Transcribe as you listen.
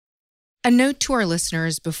A note to our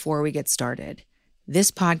listeners before we get started.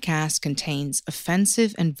 This podcast contains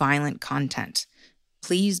offensive and violent content.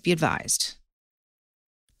 Please be advised.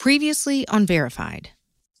 Previously on Verified.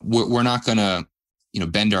 We're not going to,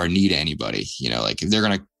 bend our knee to anybody. If they're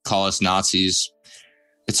going to call us Nazis,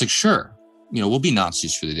 it's like, sure, we'll be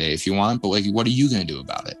Nazis for the day if you want, but what are you going to do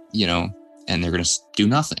about it? And they're going to do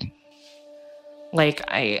nothing.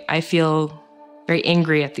 I feel very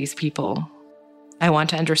angry at these people. I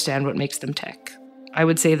want to understand what makes them tick. I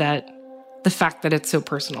would say that the fact that it's so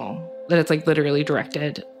personal, that it's literally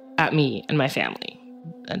directed at me and my family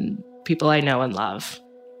and people I know and love,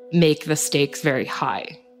 make the stakes very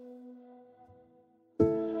high.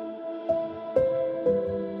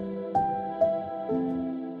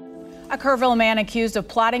 A Kerrville man accused of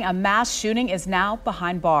plotting a mass shooting is now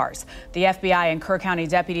behind bars. The FBI and Kerr County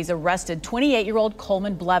deputies arrested 28-year-old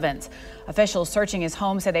Coleman Blevins. Officials searching his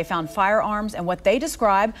home said they found firearms and what they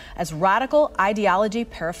describe as radical ideology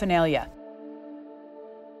paraphernalia.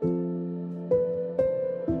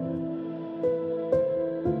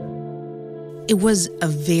 It was a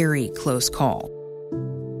very close call.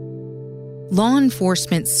 Law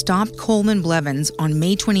enforcement stopped Coleman Blevins on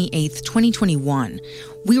May 28, 2021.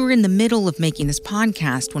 We were in the middle of making this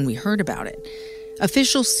podcast when we heard about it.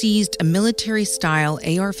 Officials seized a military-style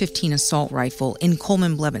AR-15 assault rifle in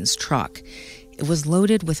Coleman Blevins' truck. It was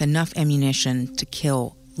loaded with enough ammunition to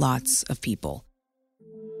kill lots of people.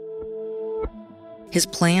 His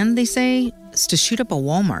plan, they say, is to shoot up a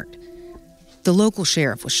Walmart. The local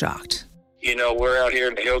sheriff was shocked. We're out here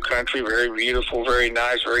in the hill country, very beautiful, very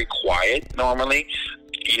nice, very quiet normally.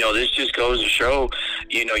 This just goes to show,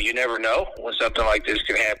 you never know when something like this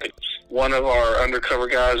can happen. One of our undercover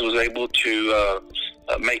guys was able to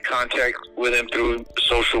make contact with him through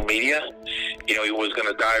social media. He was going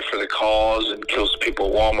to die for the cause and kill some people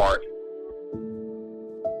at Walmart.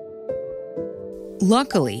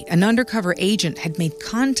 Luckily, an undercover agent had made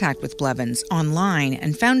contact with Blevins online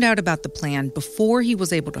and found out about the plan before he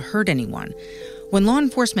was able to hurt anyone. When law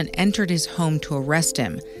enforcement entered his home to arrest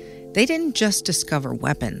him, they didn't just discover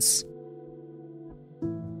weapons.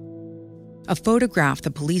 A photograph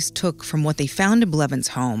the police took from what they found in Blevins'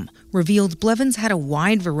 home revealed Blevins had a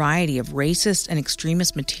wide variety of racist and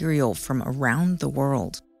extremist material from around the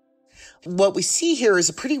world. What we see here is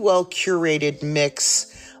a pretty well curated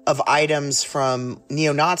mix of items from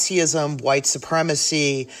neo-Nazism, white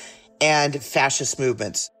supremacy, and fascist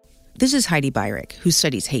movements. This is Heidi Beirich, who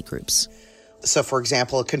studies hate groups. So, for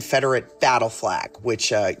example, a Confederate battle flag,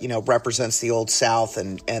 which, represents the Old South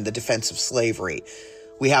and the defense of slavery.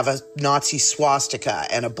 We have a Nazi swastika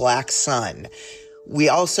and a black sun. We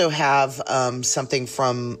also have something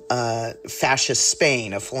from fascist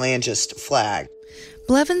Spain, a phalangist flag.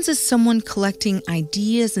 Blevins is someone collecting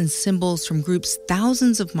ideas and symbols from groups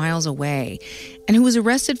thousands of miles away and who was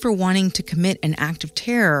arrested for wanting to commit an act of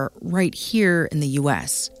terror right here in the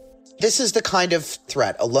U.S. This is the kind of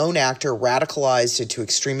threat, a lone actor radicalized into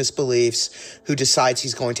extremist beliefs who decides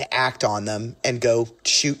he's going to act on them and go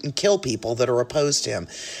shoot and kill people that are opposed to him.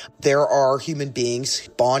 There are human beings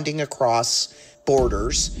bonding across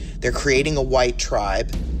borders. They're creating a white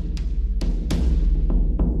tribe.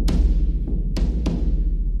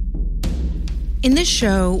 In this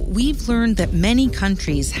show, we've learned that many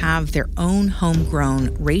countries have their own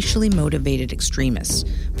homegrown, racially motivated extremists,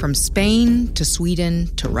 from Spain to Sweden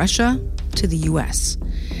to Russia to the U.S.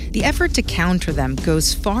 The effort to counter them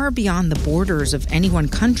goes far beyond the borders of any one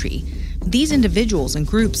country. These individuals and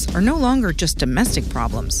groups are no longer just domestic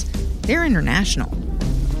problems. They're international.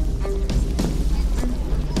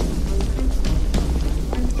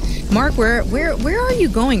 Mark, where are you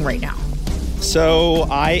going right now? So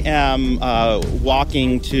I am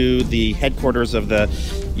walking to the headquarters of the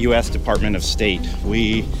U.S. Department of State.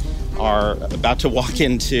 We are about to walk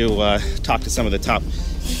in to talk to some of the top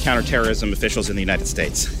counterterrorism officials in the United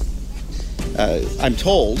States. I'm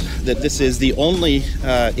told that this is the only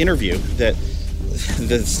interview that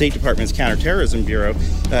the State Department's Counterterrorism Bureau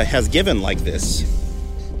has given like this.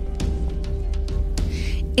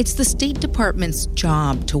 It's the State Department's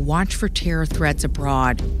job to watch for terror threats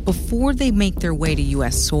abroad before they make their way to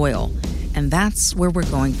U.S. soil, and that's where we're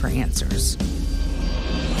going for answers.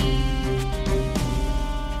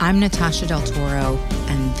 I'm Natasha Del Toro,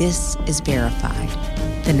 and this is Verified,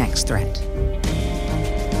 The Next Threat.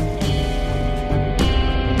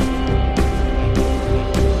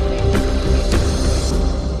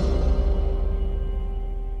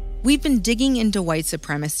 We've been digging into white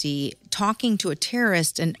supremacy, talking to a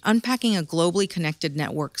terrorist, and unpacking a globally connected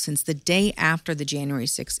network since the day after the January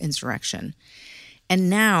 6th insurrection. And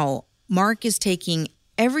now, Mark is taking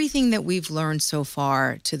everything that we've learned so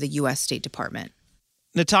far to the U.S. State Department.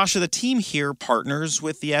 Natasha, the team here partners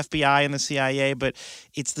with the FBI and the CIA, but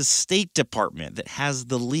it's the State Department that has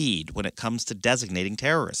the lead when it comes to designating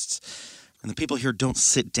terrorists. And the people here don't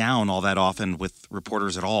sit down all that often with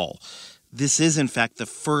reporters at all. This is, in fact, the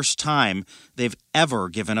first time they've ever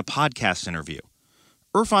given a podcast interview.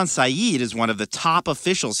 Irfan Saeed is one of the top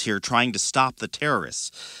officials here trying to stop the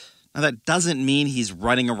terrorists. Now, that doesn't mean he's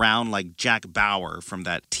running around like Jack Bauer from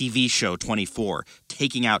that TV show 24,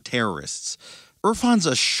 taking out terrorists. Irfan's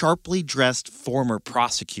a sharply dressed former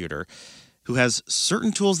prosecutor who has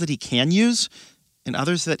certain tools that he can use and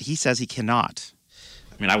others that he says he cannot.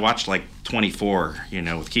 I mean, I watched like 24,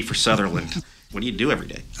 with Kiefer Sutherland. What do you do every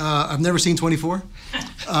day? I've never seen 24,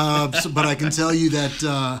 but I can tell you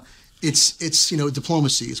that it's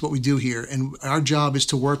diplomacy is what we do here. And our job is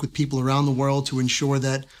to work with people around the world to ensure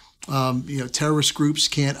that, terrorist groups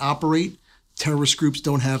can't operate. Terrorist groups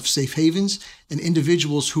don't have safe havens, and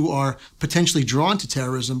individuals who are potentially drawn to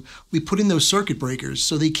terrorism, we put in those circuit breakers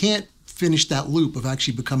so they can't finish that loop of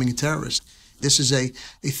actually becoming a terrorist. This is a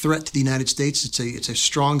threat to the United States. It's a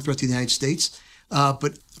strong threat to the United States.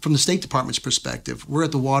 But from the State Department's perspective, we're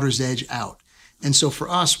at the water's edge out. And so for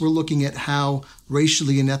us, we're looking at how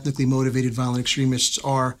racially and ethnically motivated violent extremists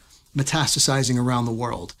are metastasizing around the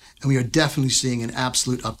world. And we are definitely seeing an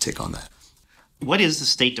absolute uptick on that. What is the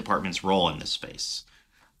State Department's role in this space?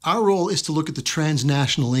 Our role is to look at the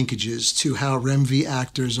transnational linkages to how REMV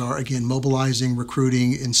actors are, again, mobilizing,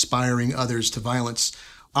 recruiting, inspiring others to violence.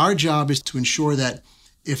 Our job is to ensure that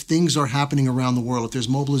if things are happening around the world, if there's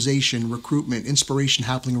mobilization, recruitment, inspiration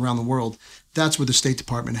happening around the world, that's where the State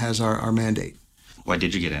Department has our mandate. Why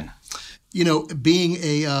did you get in? Being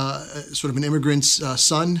a sort of an immigrant's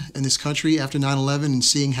son in this country after 9/11 and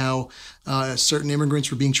seeing how certain immigrants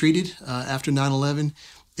were being treated after 9/11,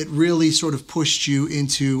 it really sort of pushed you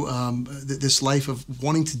into this life of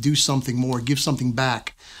wanting to do something more, give something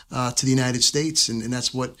back to the United States. And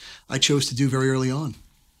that's what I chose to do very early on.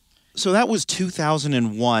 So that was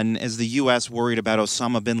 2001 as the U.S. worried about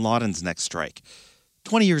Osama bin Laden's next strike.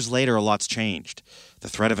 20 years later, a lot's changed. The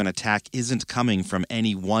threat of an attack isn't coming from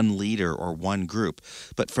any one leader or one group,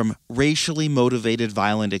 but from racially motivated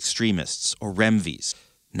violent extremists, or REMVs.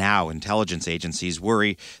 Now, intelligence agencies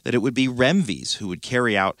worry that it would be REMVs who would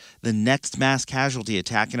carry out the next mass casualty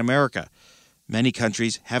attack in America. Many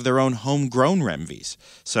countries have their own homegrown REMVs.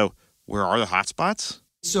 So where are the hotspots?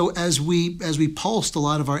 So as we pulsed a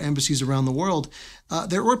lot of our embassies around the world,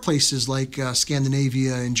 there were places like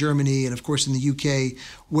Scandinavia and Germany and, of course, in the UK,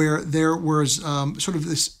 where there was sort of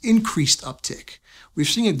this increased uptick. We're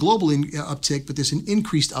seeing a global uptick, but there's an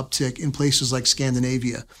increased uptick in places like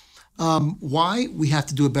Scandinavia. Why? We have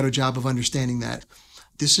to do a better job of understanding that.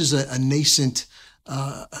 This is a nascent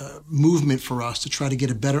movement for us to try to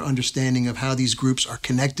get a better understanding of how these groups are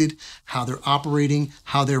connected, how they're operating,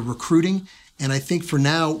 how they're recruiting. And I think for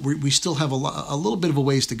now, we still have a little bit of a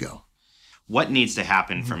ways to go. What needs to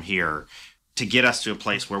happen from here to get us to a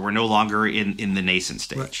place where we're no longer in the nascent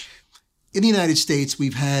stage? Right. In the United States,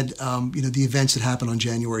 we've had the events that happened on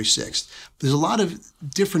January 6th. There's a lot of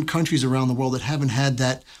different countries around the world that haven't had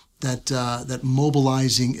that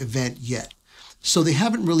mobilizing event yet. So they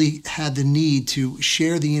haven't really had the need to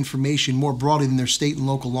share the information more broadly than their state and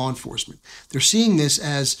local law enforcement. They're seeing this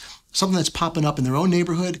as something that's popping up in their own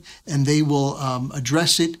neighborhood, and they will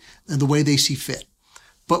address it the way they see fit.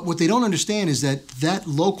 But what they don't understand is that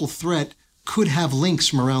local threat could have links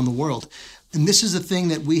from around the world. And this is the thing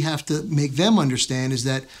that we have to make them understand, is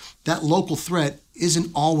that local threat isn't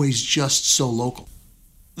always just so local.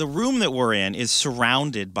 The room that we're in is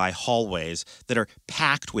surrounded by hallways that are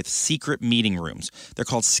packed with secret meeting rooms. They're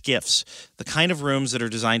called SCIFs, the kind of rooms that are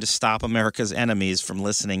designed to stop America's enemies from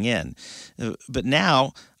listening in. But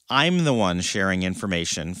now I'm the one sharing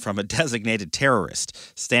information from a designated terrorist,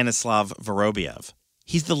 Stanislav Vorobyev.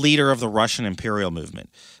 He's the leader of the Russian imperial movement.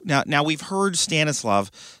 Now we've heard Stanislav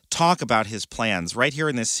talk about his plans right here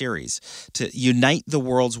in this series to unite the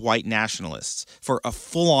world's white nationalists for a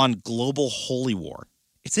full-on global holy war.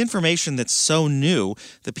 It's information that's so new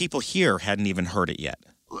that people here hadn't even heard it yet.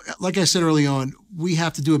 Like I said early on, we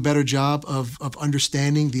have to do a better job of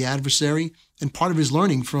understanding the adversary. And part of it is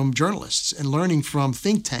learning from journalists and learning from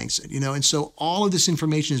think tanks, and so all of this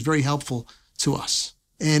information is very helpful to us.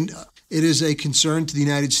 And it is a concern to the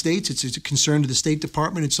United States. It's a concern to the State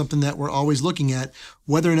Department. It's something that we're always looking at.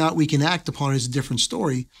 Whether or not we can act upon it is a different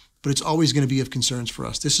story, but it's always going to be of concerns for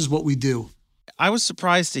us. This is what we do. I was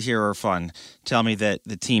surprised to hear Irfan tell me that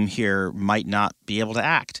the team here might not be able to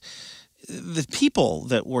act. The people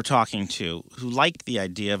that we're talking to who like the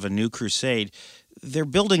idea of a new crusade, they're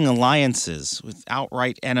building alliances with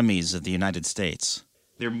outright enemies of the United States.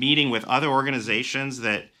 They're meeting with other organizations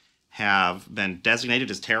that have been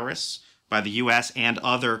designated as terrorists by the U.S. and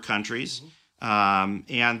other countries,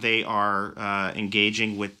 and they are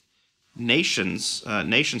engaging with nation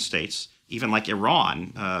states, even like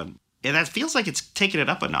Iran. And that feels like it's taking it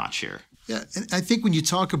up a notch here. Yeah, and I think when you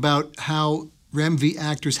talk about how REMV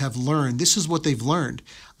actors have learned, this is what they've learned.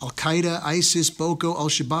 Al-Qaeda, ISIS, Boko,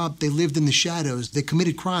 Al-Shabaab, they lived in the shadows. They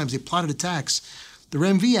committed crimes. They plotted attacks. The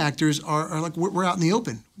REMV actors are like, we're out in the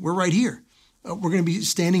open. We're right here. We're going to be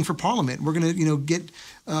standing for parliament. We're going to, get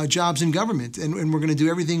jobs in government, and we're going to do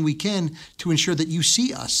everything we can to ensure that you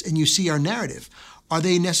see us and you see our narrative. Are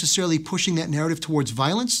they necessarily pushing that narrative towards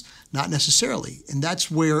violence? Not necessarily. And that's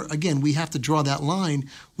where, again, we have to draw that line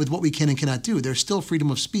with what we can and cannot do. There's still freedom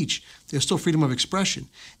of speech. There's still freedom of expression.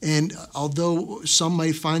 And although some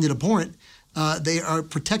might find it abhorrent, they are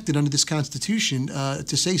protected under this Constitution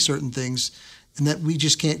to say certain things, and that we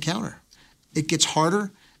just can't counter. It gets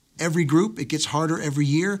harder every group. It gets harder every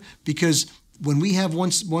year, because when we have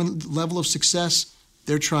one level of success,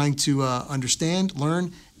 they're trying to understand,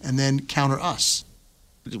 learn, and then counter us.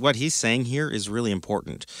 What he's saying here is really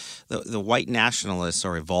important. The white nationalists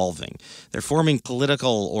are evolving. They're forming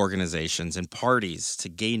political organizations and parties to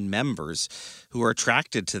gain members who are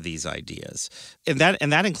attracted to these ideas. And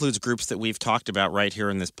that includes groups that we've talked about right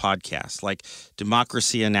here in this podcast, like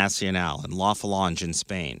Democracia Nacional and La Falange in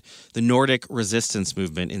Spain, the Nordic resistance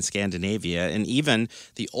movement in Scandinavia, and even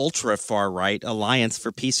the ultra-far-right Alliance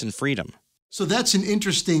for Peace and Freedom. So that's an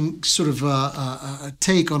interesting sort of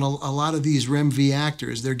take on a lot of these REMV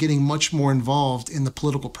actors. They're getting much more involved in the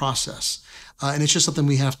political process, and it's just something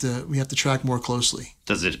we have to track more closely.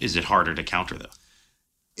 Is it harder to counter though?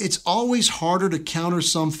 It's always harder to counter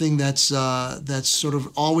something that's sort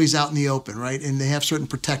of always out in the open, right? And they have certain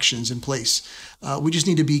protections in place. We just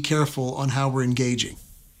need to be careful on how we're engaging.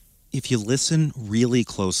 If you listen really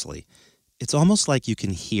closely, it's almost like you can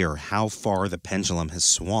hear how far the pendulum has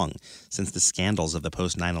swung since the scandals of the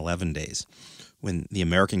post-9/11 days, when the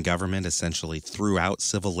American government essentially threw out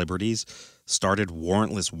civil liberties, started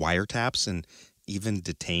warrantless wiretaps, and even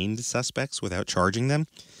detained suspects without charging them.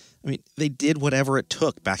 I mean, they did whatever it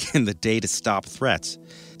took back in the day to stop threats.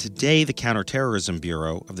 Today, the Counterterrorism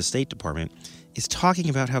Bureau of the State Department is talking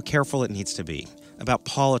about how careful it needs to be, about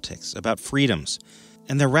politics, about freedoms.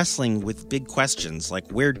 And they're wrestling with big questions like,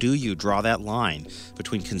 where do you draw that line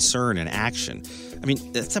between concern and action? I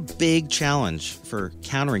mean, that's a big challenge for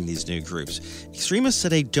countering these new groups. Extremists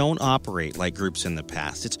today don't operate like groups in the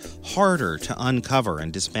past. It's harder to uncover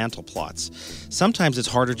and dismantle plots. Sometimes it's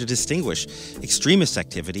harder to distinguish extremist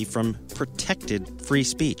activity from protected free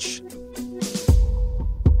speech.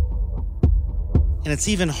 And it's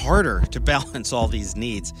even harder to balance all these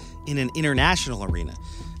needs in an international arena.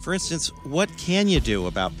 For instance, what can you do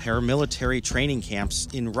about paramilitary training camps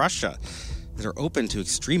in Russia that are open to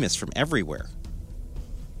extremists from everywhere?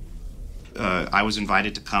 I was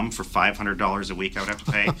invited to come for $500 a week I would have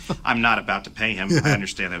to pay. I'm not about to pay him. I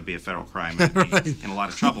understand that would be a federal crime. I'd be in a lot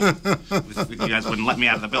of trouble. You guys wouldn't let me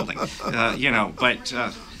out of the building.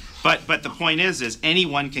 But the point is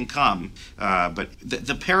anyone can come. But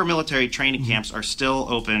the paramilitary training camps are still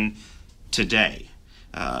open today.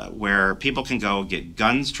 Where people can go get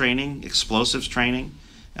guns training, explosives training,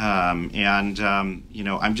 I'm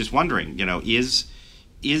just wondering, is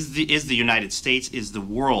the United States, is the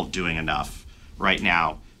world doing enough right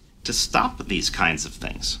now to stop these kinds of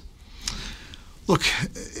things? Look,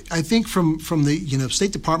 I think from the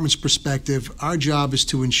State Department's perspective, our job is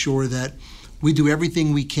to ensure that we do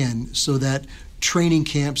everything we can so that training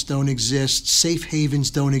camps don't exist, safe havens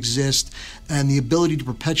don't exist, and the ability to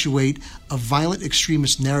perpetuate a violent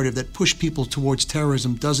extremist narrative that push people towards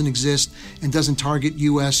terrorism doesn't exist and doesn't target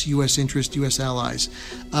U.S. interests, U.S. allies.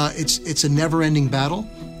 It's a never-ending battle.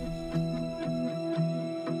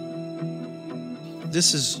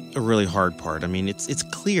 This is a really hard part. I mean, it's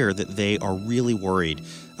clear that they are really worried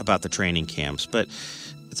about the training camps, but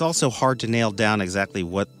it's also hard to nail down exactly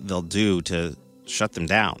what they'll do to shut them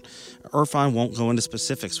down. Irfan won't go into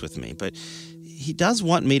specifics with me, but he does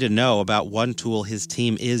want me to know about one tool his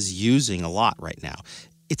team is using a lot right now.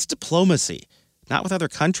 It's diplomacy, not with other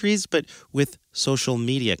countries, but with social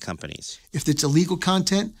media companies. If it's illegal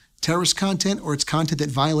content, terrorist content, or it's content that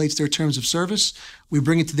violates their terms of service, we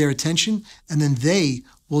bring it to their attention, and then they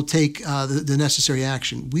will take the necessary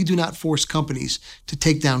action. We do not force companies to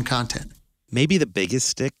take down content. Maybe the biggest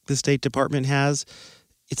stick the State Department has,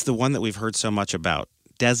 it's the one that we've heard so much about,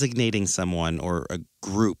 designating someone or a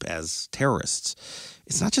group as terrorists.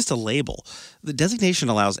 It's not just a label. The designation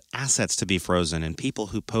allows assets to be frozen and people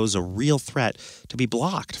who pose a real threat to be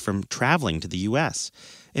blocked from traveling to the U.S.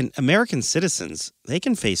 And American citizens, they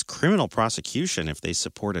can face criminal prosecution if they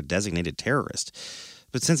support a designated terrorist.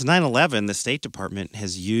 But since 9/11, the State Department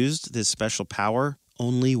has used this special power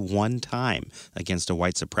only one time against a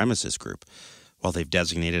white supremacist group, while they've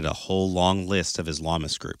designated a whole long list of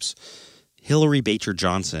Islamist groups. Hillary Bacher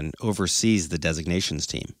Johnson oversees the designations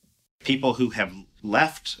team. People who have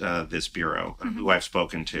left this bureau, who I've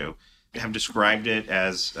spoken to, have described it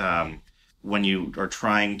as when you are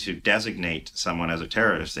trying to designate someone as a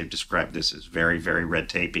terrorist, they've described this as very, very red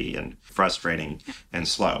tapey and frustrating and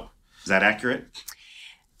slow. Is that accurate?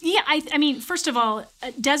 Yeah, I mean, first of all,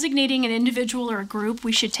 designating an individual or a group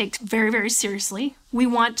we should take very, very seriously. We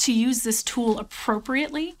want to use this tool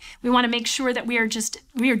appropriately. We want to make sure that we are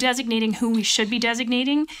designating who we should be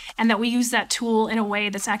designating, and that we use that tool in a way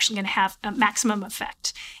that's actually going to have a maximum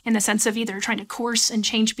effect, in the sense of either trying to coerce and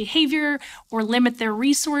change behavior or limit their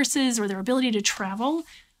resources or their ability to travel.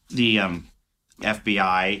 The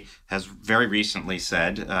FBI has very recently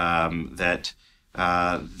said that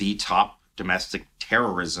the top domestic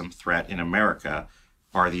terrorism threat in America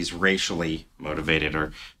are these racially motivated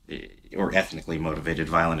or ethnically motivated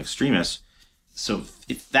violent extremists. So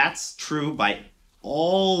if that's true by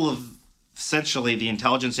all of essentially the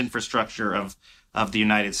intelligence infrastructure of the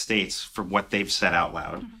United States from what they've said out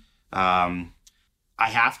loud, I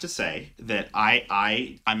have to say that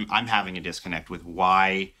I'm having a disconnect with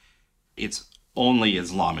why it's only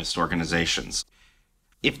Islamist organizations.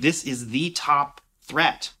 If this is the top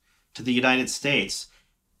threat to the United States,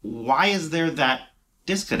 why is there that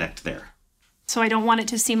disconnect there? So I don't want it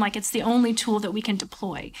to seem like it's the only tool that we can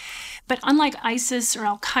deploy. But unlike ISIS or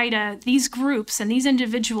Al-Qaeda, these groups and these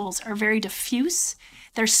individuals are very diffuse.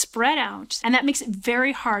 They're spread out, and that makes it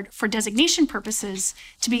very hard for designation purposes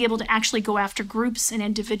to be able to actually go after groups and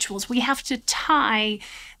individuals. We have to tie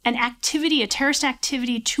an activity, a terrorist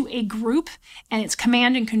activity, to a group and its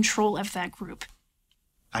command and control of that group.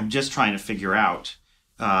 I'm just trying to figure out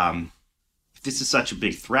if this is such a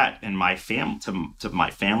big threat, and my to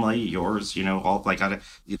my family, yours, all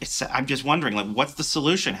I'm just wondering, what's the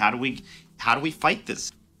solution? How do we fight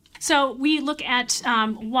this? So we look at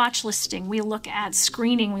watch listing, we look at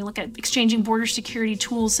screening, we look at exchanging border security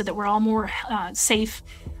tools so that we're all more safe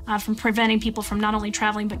from preventing people from not only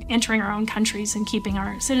traveling but entering our own countries and keeping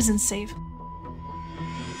our citizens safe.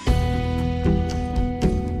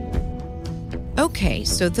 Okay,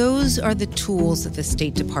 so those are the tools that the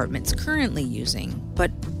State Department's currently using. But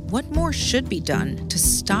what more should be done to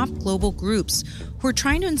stop global groups who are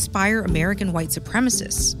trying to inspire American white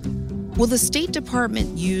supremacists? Will the State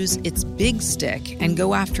Department use its big stick and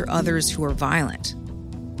go after others who are violent?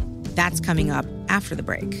 That's coming up after the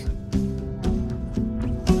break.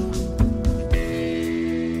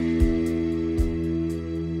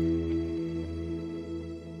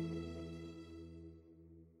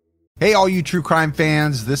 Hey, all you true crime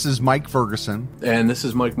fans, this is Mike Ferguson. And this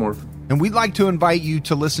is Mike Morphin. And we'd like to invite you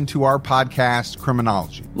to listen to our podcast,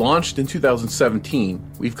 Criminology. Launched in 2017,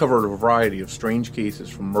 we've covered a variety of strange cases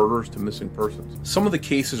from murders to missing persons. Some of the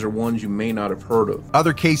cases are ones you may not have heard of.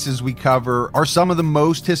 Other cases we cover are some of the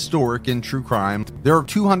most historic in true crime. There are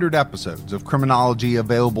 200 episodes of Criminology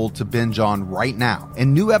available to binge on right now,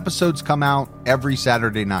 and new episodes come out every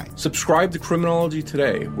Saturday night. Subscribe to Criminology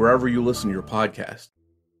today, wherever you listen to your podcast.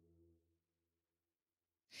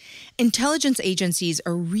 Intelligence agencies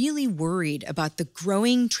are really worried about the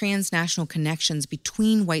growing transnational connections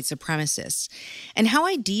between white supremacists and how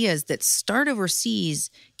ideas that start overseas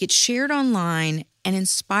get shared online and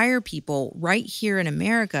inspire people right here in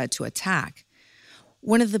America to attack.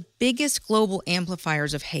 One of the biggest global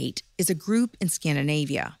amplifiers of hate is a group in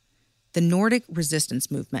Scandinavia, the Nordic Resistance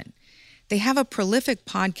Movement. They have a prolific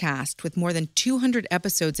podcast with more than 200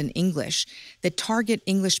 episodes in English that target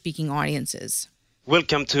English-speaking audiences.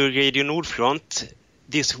 Welcome to Radio Nordfront.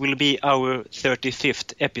 This will be our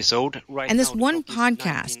 35th episode. And this one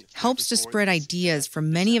podcast helps to spread ideas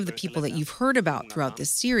from many of the people that you've heard about throughout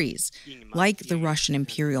this series, like the Russian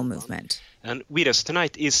imperial movement. And with us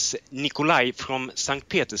tonight is Nikolai from St.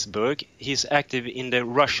 Petersburg. He's active in the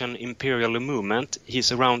Russian imperial movement.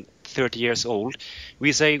 He's around 30 years old.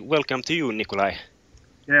 We say welcome to you, Nikolai.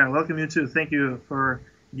 Yeah, welcome you too. Thank you for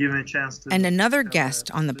giving me a chance to... And another guest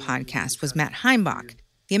on the podcast was Matt Heimbach,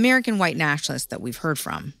 the American white nationalist that we've heard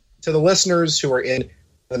from. To the listeners who are in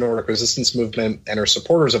the Nordic Resistance Movement and are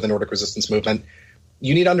supporters of the Nordic Resistance Movement,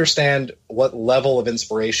 you need to understand what level of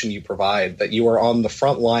inspiration you provide, that you are on the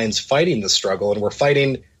front lines fighting the struggle, and we're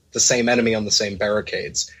fighting the same enemy on the same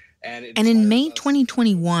barricades. And in May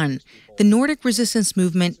 2021, The Nordic resistance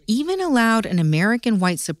movement even allowed an American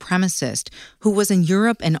white supremacist who was in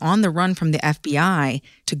Europe and on the run from the FBI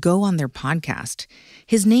to go on their podcast.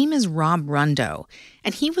 His name is Rob Rundo,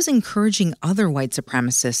 and he was encouraging other white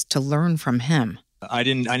supremacists to learn from him. I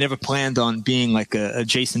never planned on being like a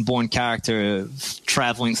Jason Bourne character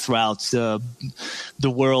traveling throughout the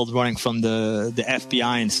world running from the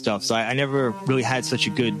FBI and stuff. So I never really had such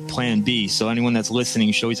a good plan B. So anyone that's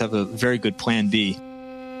listening should always have a very good plan B.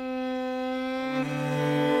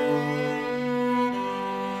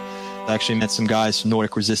 I actually met some guys from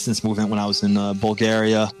Nordic resistance movement when I was in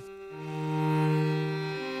Bulgaria.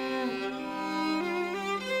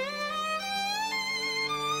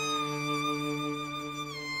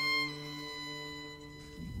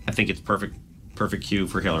 I think it's perfect cue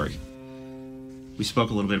for Hillary. We spoke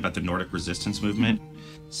a little bit about the Nordic resistance movement.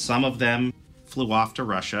 Some of them flew off to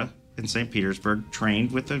Russia in St. Petersburg,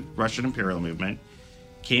 trained with the Russian imperial movement,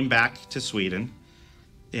 came back to Sweden,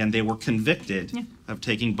 and they were convicted of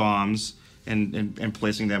taking bombs and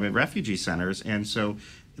placing them in refugee centers. And so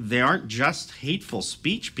they aren't just hateful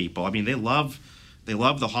speech people. I mean, they love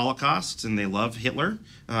the Holocaust and they love Hitler.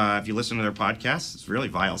 If you listen to their podcasts, it's really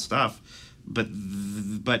vile stuff. But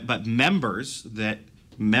members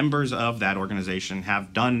of that organization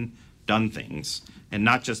have done things, and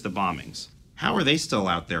not just the bombings. How are they still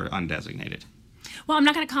out there undesignated? Well, I'm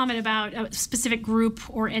not going to comment about a specific group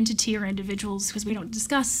or entity or individuals because we don't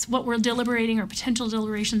discuss what we're deliberating or potential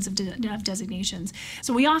deliberations of designations.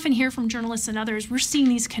 So we often hear from journalists and others, we're seeing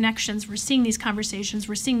these connections, we're seeing these conversations,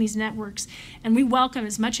 we're seeing these networks, and we welcome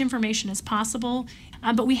as much information as possible,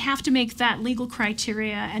 but we have to make that legal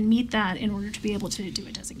criteria and meet that in order to be able to do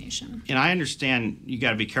a designation. And I understand you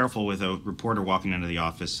got to be careful with a reporter walking into the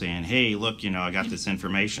office saying, hey, look, I got this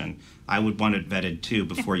information. I would want it vetted too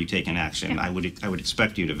before you take an action. I would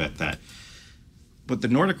expect you to vet that. But the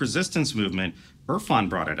Nordic resistance movement, Irfan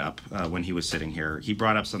brought it up when he was sitting here. He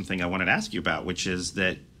brought up something I wanted to ask you about, which is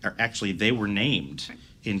that actually they were named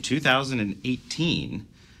in 2018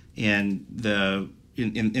 in the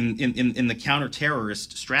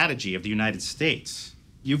counter-terrorist strategy of the United States.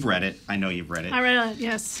 You've read it. I know you've read it. I read it,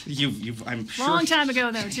 yes. I'm sure. Long time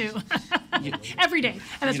ago, though, too. Every day.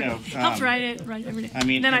 And that's right. Helped write it every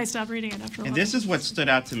day. Then I stopped reading it after a while. And this is what stood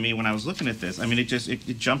out to me when I was looking at this. I mean, it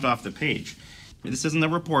jumped off the page. This isn't the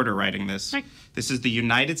reporter writing this. Right. This is the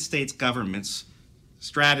United States government's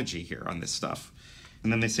strategy here on this stuff.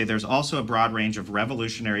 And then they say there's also a broad range of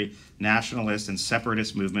revolutionary, nationalist, and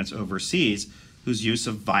separatist movements overseas whose use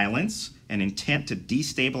of violence and intent to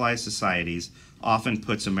destabilize societies often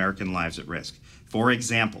puts American lives at risk. For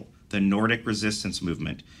example, the Nordic resistance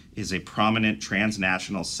movement is a prominent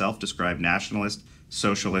transnational, self-described nationalist,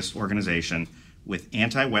 socialist organization with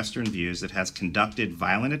anti-Western views that has conducted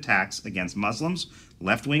violent attacks against Muslims,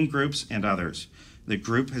 left-wing groups, and others. The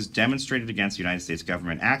group has demonstrated against the United States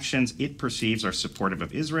government actions it perceives are supportive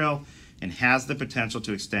of Israel and has the potential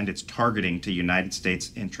to extend its targeting to United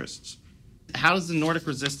States interests. How is the Nordic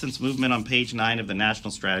resistance movement on page 9 of the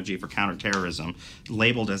National Strategy for Counterterrorism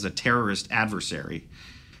labeled as a terrorist adversary?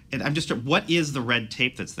 And I'm just, what is the red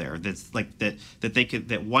tape that's there? That's like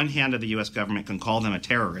that one hand of the U.S. government can call them a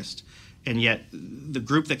terrorist, and yet the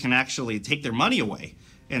group that can actually take their money away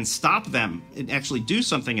and stop them and actually do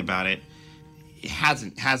something about it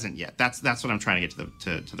hasn't yet. That's what I'm trying to get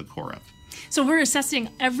to the core of. So we're assessing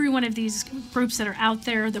every one of these groups that are out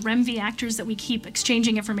there, the REMV actors that we keep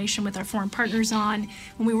exchanging information with our foreign partners on.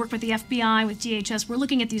 When we work with the FBI, with DHS, we're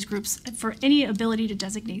looking at these groups for any ability to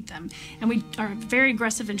designate them. And we are very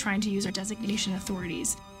aggressive in trying to use our designation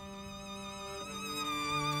authorities.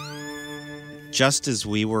 Just as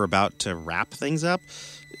we were about to wrap things up,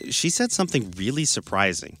 she said something really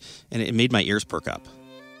surprising, and it made my ears perk up.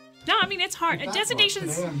 No, I mean, it's hard.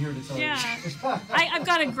 Designations, Today I'm here to tell you. I've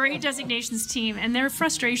got a great designations team, and their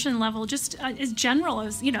frustration level just is general.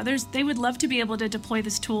 As they would love to be able to deploy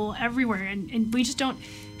this tool everywhere, and we just don't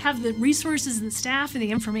have the resources and the staff and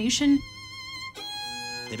the information.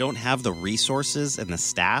 They don't have the resources and the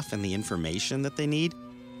staff and the information that they need.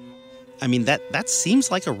 I mean, that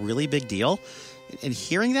seems like a really big deal. And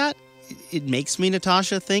hearing that, it makes me,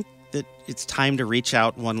 Natasha, think that it's time to reach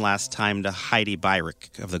out one last time to Heidi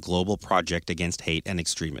Beirich of the Global Project Against Hate and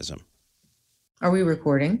Extremism. Are we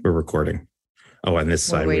recording? We're recording. Oh, on this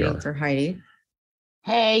side we are. We're waiting for Heidi.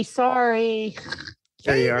 Hey, sorry.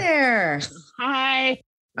 Hey there. Hi.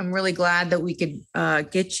 I'm really glad that we could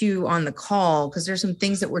get you on the call because there's some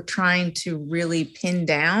things that we're trying to really pin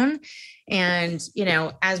down. And,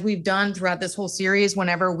 as we've done throughout this whole series,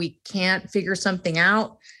 whenever we can't figure something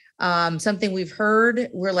out, something we've heard.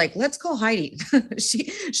 We're like, let's call Heidi.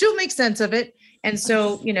 She'll make sense of it. And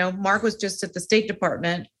so, Mark was just at the State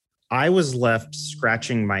Department. I was left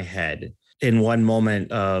scratching my head in one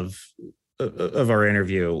moment of our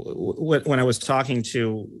interview when I was talking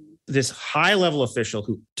to this high-level official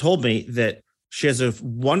who told me that she has a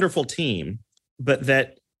wonderful team, but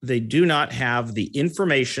that they do not have the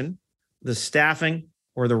information, the staffing,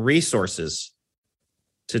 or the resources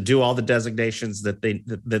to do all the designations that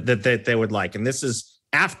they would like. And this is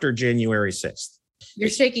after January 6th. You're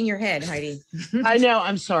shaking your head, Heidi. I know.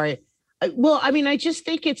 I'm sorry. Well, I mean, I just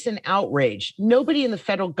think it's an outrage. Nobody in the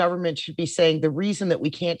federal government should be saying the reason that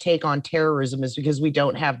we can't take on terrorism is because we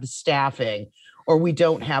don't have the staffing or we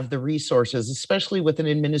don't have the resources, especially with an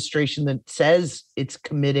administration that says it's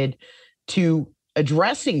committed to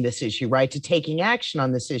addressing this issue, right? To taking action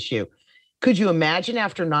on this issue. Could you imagine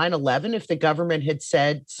after 9/11 if the government had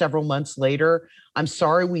said several months later, I'm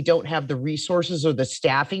sorry, we don't have the resources or the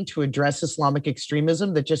staffing to address Islamic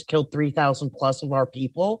extremism that just killed 3,000 plus of our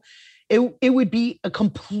people? It would be a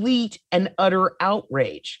complete and utter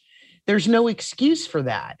outrage. There's no excuse for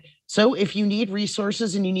that. So if you need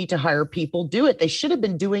resources and you need to hire people, do it. They should have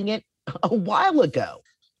been doing it a while ago.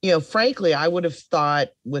 Frankly, I would have thought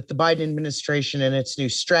with the Biden administration and its new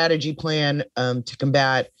strategy plan to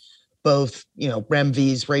combat both,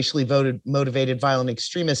 REMVs, racially motivated violent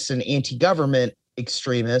extremists, and anti-government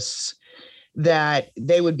extremists, that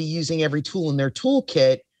they would be using every tool in their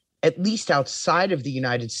toolkit, at least outside of the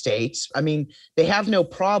United States. I mean, they have no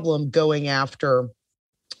problem going after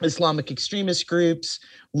Islamic extremist groups,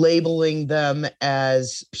 labeling them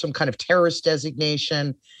as some kind of terrorist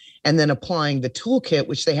designation, and then applying the toolkit,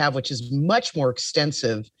 which they have, which is much more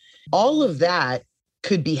extensive. All of that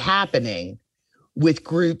could be happening with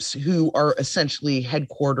groups who are essentially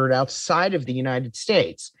headquartered outside of the United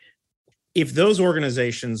States. If those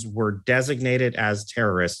organizations were designated as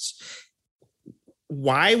terrorists,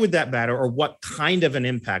 why would that matter, or what kind of an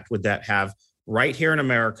impact would that have right here in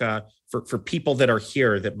America for people that are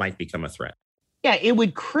here that might become a threat? Yeah, it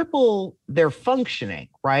would cripple their functioning,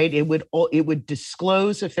 right? It would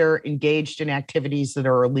disclose if they're engaged in activities that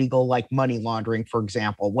are illegal, like money laundering, for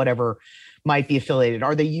example, whatever might be affiliated.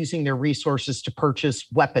 Are they using their resources to purchase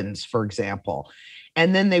weapons, for example?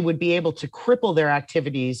 And then they would be able to cripple their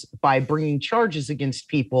activities by bringing charges against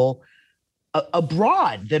people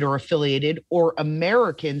abroad that are affiliated, or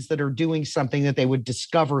Americans that are doing something that they would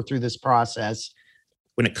discover through this process.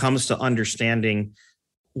 When it comes to understanding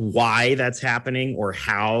why that's happening, or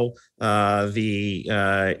how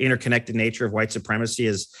the interconnected nature of white supremacy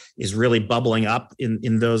is really bubbling up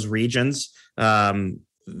in those regions,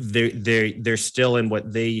 they're still in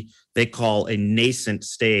what they call a nascent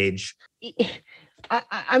stage.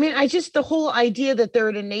 I mean, the whole idea that they're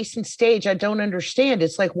at a nascent stage, I don't understand.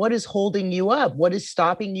 It's like, what is holding you up? What is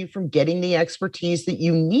stopping you from getting the expertise that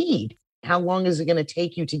you need? How long is it going to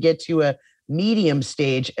take you to get to a medium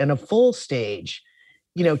stage and a full stage,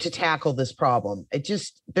 to tackle this problem?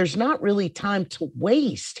 There's not really time to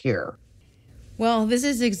waste here. Well, this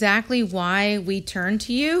is exactly why we turn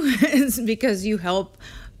to you, is because you help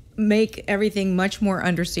make everything much more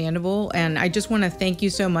understandable. And I just want to thank you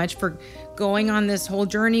so much for going on this whole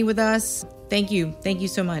journey with us. Thank you. Thank you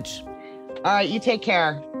so much. All right, you take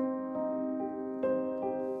care.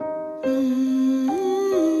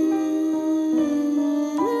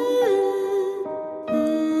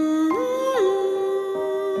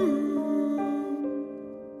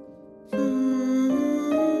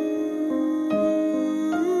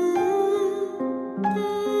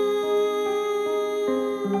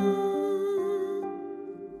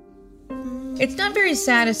 It's not very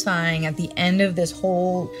satisfying at the end of this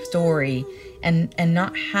whole story and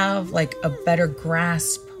not have like a better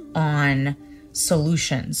grasp on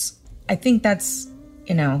solutions. I think that's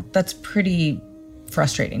pretty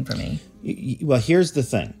frustrating for me. Well, here's the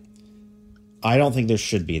thing. I don't think this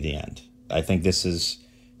should be the end. I think this is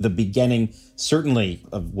the beginning, certainly,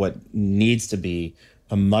 of what needs to be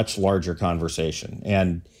a much larger conversation.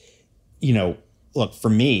 And, look, for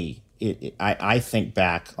me, I think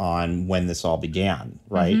back on when this all began,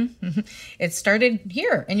 right? Mm-hmm, mm-hmm. It started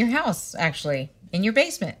here in your house, actually, in your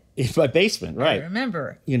basement. In my basement, right. I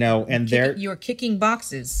remember. And you were kicking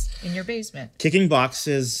boxes in your basement. Kicking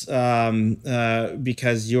boxes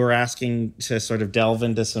because you were asking to sort of delve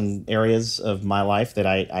into some areas of my life that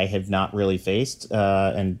I have not really faced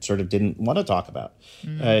and sort of didn't want to talk about.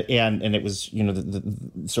 Mm-hmm. And it was, the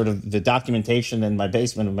sort of the documentation in my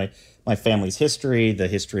basement of my family's history, the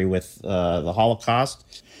history with the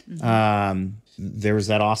Holocaust. Mm-hmm. There was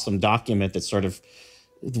that awesome document that sort of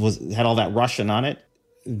had all that Russian on it,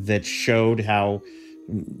 that showed how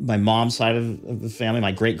my mom's side of the family,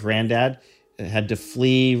 my great granddad had to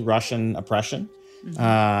flee Russian oppression.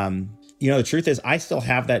 The truth is, I still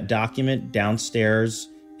have that document downstairs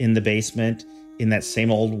in the basement in that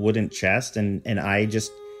same old wooden chest, and I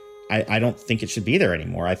don't think it should be there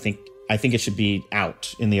anymore. I think it should be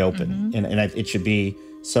out in the open, and it should be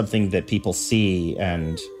something that people see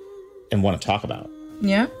and want to talk about.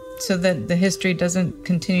 Yeah, so that the history doesn't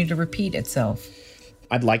continue to repeat itself.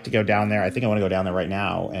 I'd like to go down there. I think I want to go down there right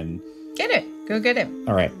now and get it. Go get it.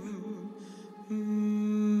 All right.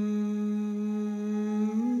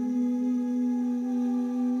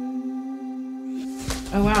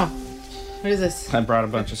 Oh, wow. What is this? I brought a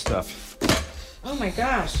bunch of stuff. Oh, my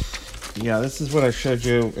gosh. Yeah, this is what I showed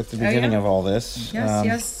you at the beginning of all this.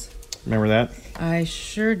 Yes. Remember that? I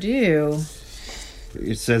sure do.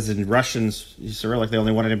 It says in Russian, Cyrillic, they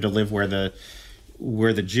only wanted him to live where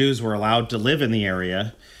the Jews were allowed to live in the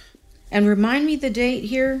area. And remind me the date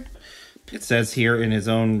here. It says here in his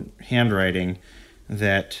own handwriting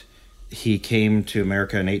that he came to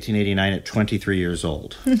America in 1889 at 23 years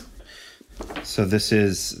old. So this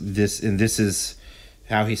is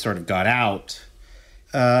how he sort of got out.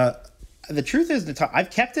 The truth is, I've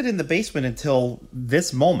kept it in the basement until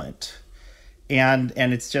this moment. And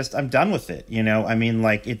it's just, I'm done with it. I mean,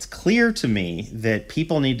 like, it's clear to me that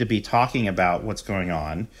people need to be talking about what's going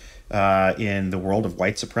on in the world of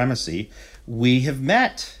white supremacy. We have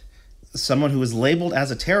met someone who is labeled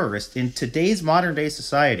as a terrorist in today's modern day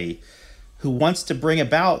society who wants to bring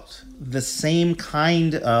about the same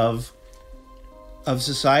kind of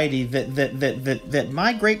society that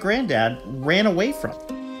my great granddad ran away from.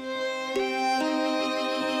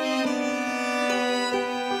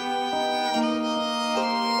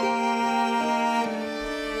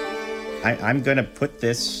 I'm going to put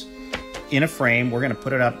this in a frame. We're going to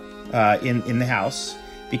put it up in the house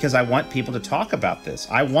because I want people to talk about this.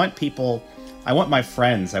 I want my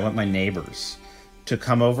friends, I want my neighbors to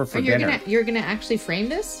come over for dinner. You're gonna actually frame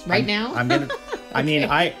this now? I'm gonna.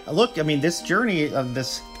 Okay. This journey of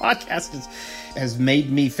this podcast has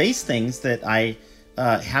made me face things that I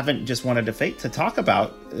haven't just wanted to talk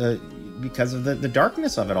about because of the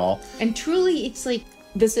darkness of it all. And truly, it's like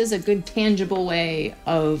this is a good tangible way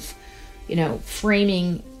of,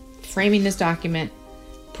 framing this document,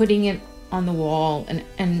 putting it on the wall,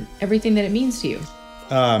 and everything that it means to you.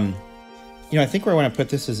 I think where I want to put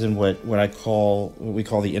this is in what we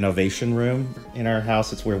call the innovation room in our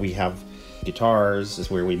house. It's where we have guitars. It's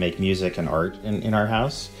where we make music and art in our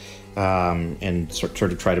house, and sort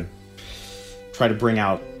of try to bring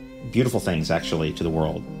out beautiful things actually to the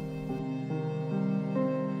world.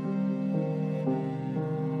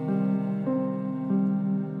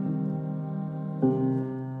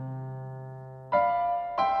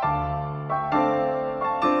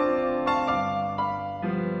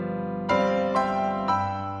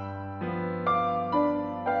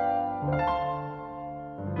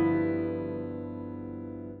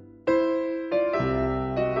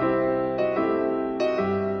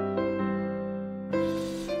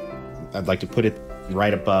 I'd like to put it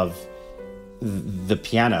right above the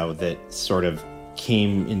piano that sort of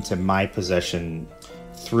came into my possession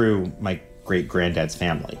through my great-granddad's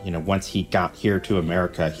family. Once he got here to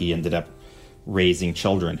America, he ended up raising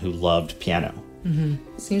children who loved piano. Mm-hmm.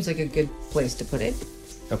 Seems like a good place to put it.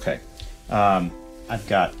 Okay. I've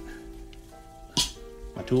got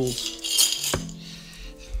my tools.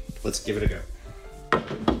 Let's give it a go.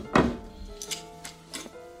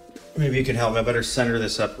 Maybe you can help me. I better center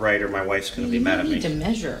this up right or my wife's going to be mad at me. You need to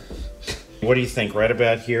measure. What do you think? Right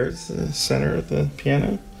about here is the center of the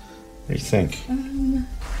piano? What do you think?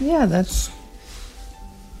 Yeah, that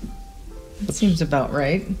seems about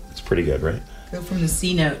right. It's pretty good, right? Go from the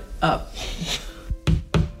C note up.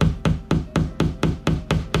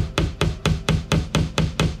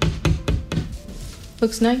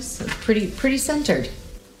 Looks nice. It's pretty centered.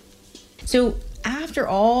 So after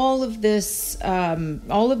all of this,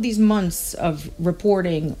 all of these months of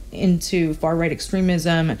reporting into far-right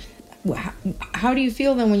extremism, how do you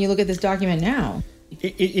feel then when you look at this document now?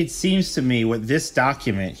 It seems to me what this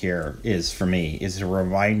document here is for me is a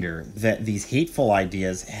reminder that these hateful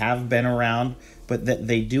ideas have been around, but that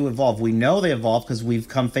they do evolve. We know they evolve because we've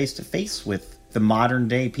come face to face with the modern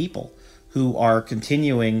day people who are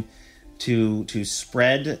continuing to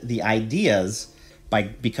spread the ideas by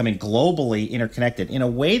becoming globally interconnected in a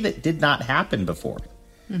way that did not happen before.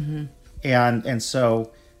 Mm-hmm. And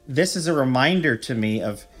so this is a reminder to me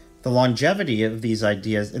of the longevity of these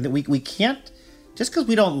ideas, and that we can't, just because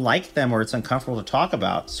we don't like them or it's uncomfortable to talk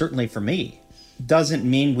about, certainly for me, doesn't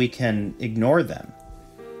mean we can ignore them.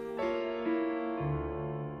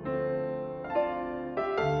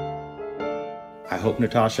 hope,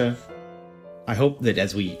 Natasha, I hope that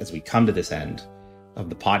as we come to this end of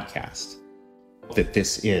the podcast, that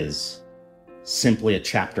this is simply a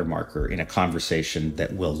chapter marker in a conversation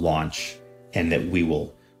that will launch and that we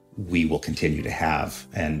will continue to have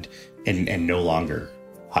and no longer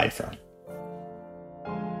hide from.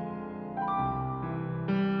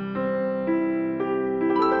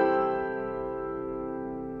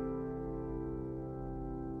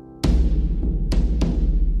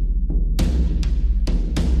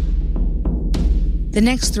 The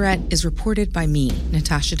next threat is reported by me,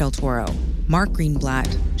 Natasha Del Toro, Mark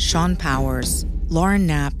Greenblatt, Sean Powers, Lauren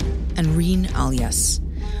Knapp, and Reen Alias,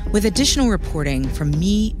 with additional reporting from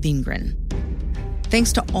me, Vingren.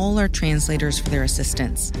 Thanks to all our translators for their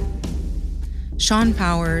assistance. Sean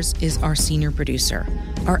Powers is our senior producer.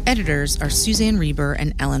 Our editors are Suzanne Reber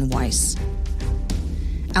and Ellen Weiss.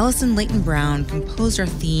 Allison Leighton Brown composed our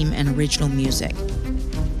theme and original music.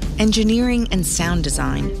 Engineering and sound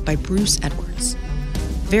design by Bruce Edwards.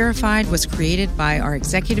 Verified was created by our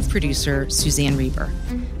executive producer, Suzanne Reber.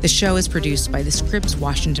 The show is produced by the Scripps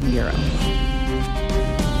Washington Bureau.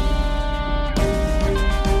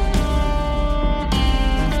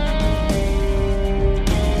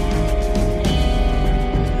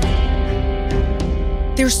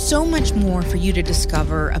 There's so much more for you to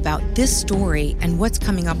discover about this story and what's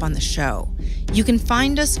coming up on the show. You can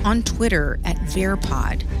find us on Twitter at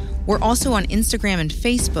Veripod. We're also on Instagram and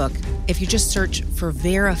Facebook if you just search for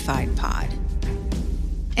Verified Pod.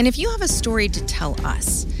 And if you have a story to tell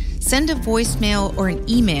us, send a voicemail or an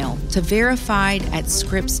email to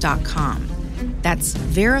verified@scripps.com. That's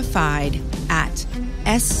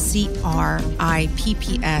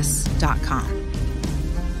verified@scripps.com.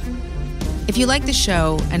 If you like the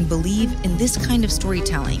show and believe in this kind of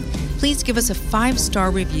storytelling, please give us a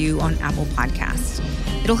 5-star review on Apple Podcasts.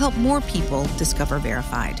 It'll help more people discover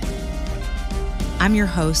Verified. I'm your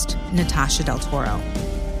host, Natasha Del Toro.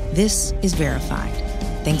 This is Verified.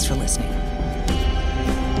 Thanks for listening.